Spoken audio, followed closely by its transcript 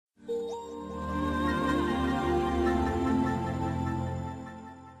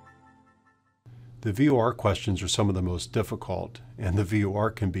The VOR questions are some of the most difficult, and the VOR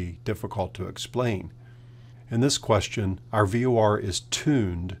can be difficult to explain. In this question, our VOR is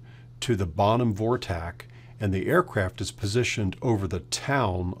tuned to the Bonham VORTAC, and the aircraft is positioned over the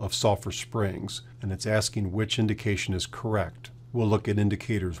town of Sulphur Springs, and it's asking which indication is correct. We'll look at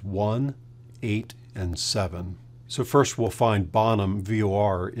indicators 1, 8, and 7. So first we'll find Bonham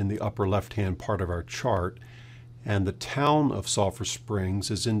VOR in the upper left-hand part of our chart, and the town of Sulphur Springs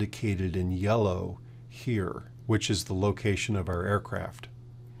is indicated in yellow here, which is the location of our aircraft.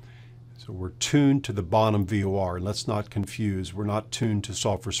 So we're tuned to the Bonham VOR. Let's not confuse. We're not tuned to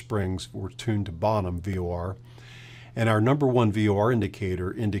Sulphur Springs. We're tuned to Bonham VOR. And our number one VOR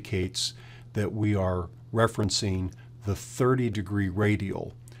indicator indicates that we are referencing the 30-degree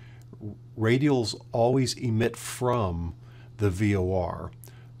radial. Radials always emit from the VOR.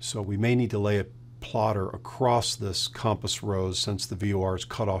 So we may need to lay a plotter across this compass rose since the VOR is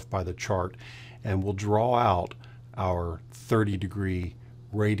cut off by the chart, and we'll draw out our 30-degree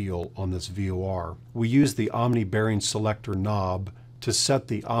radial on this VOR. We use the Omni bearing selector knob to set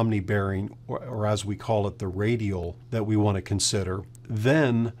the Omni bearing, or as we call it, the radial that we want to consider.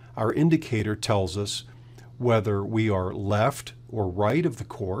 Then our indicator tells us whether we are left or right of the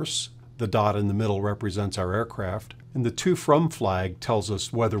course. The dot in the middle represents our aircraft. And the to from flag tells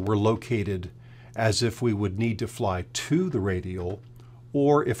us whether we're located as if we would need to fly to the radial,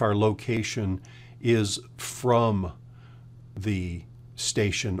 or if our location is from the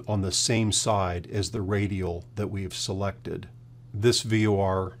station on the same side as the radial that we have selected. This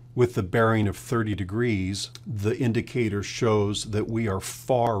VOR with the bearing of 30 degrees, the indicator shows that we are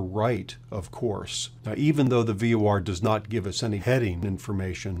far right of course. Now, even though the VOR does not give us any heading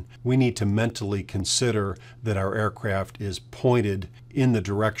information, we need to mentally consider that our aircraft is pointed in the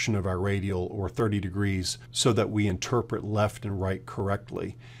direction of our radial, or 30 degrees, so that we interpret left and right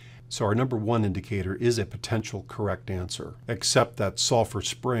correctly. So our number one indicator is a potential correct answer, except that Sulphur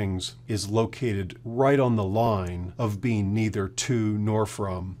Springs is located right on the line of being neither to nor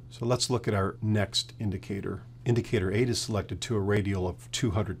from. So let's look at our next indicator. Indicator 8 is selected to a radial of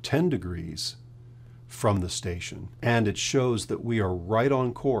 210 degrees from the station, and it shows that we are right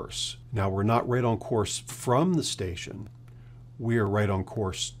on course. Now, we're not right on course from the station. We are right on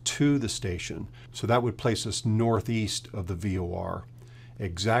course to the station. So that would place us northeast of the VOR,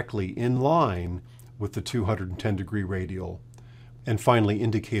 exactly in line with the 210 degree radial. And finally,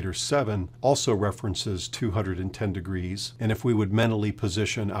 indicator 7 also references 210 degrees. And if we would mentally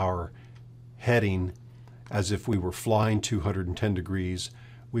position our heading as if we were flying 210 degrees,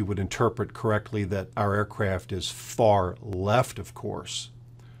 we would interpret correctly that our aircraft is far left of course.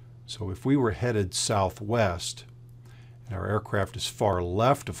 So if we were headed southwest and our aircraft is far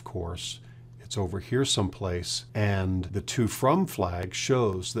left of course, it's over here someplace, and the to from flag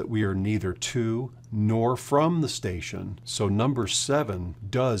shows that we are neither to nor from the station. So number 7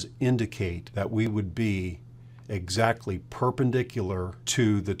 does indicate that we would be exactly perpendicular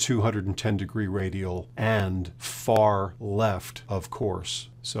to the 210 degree radial and far left of course.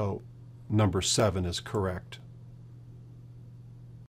 So number 7 is correct.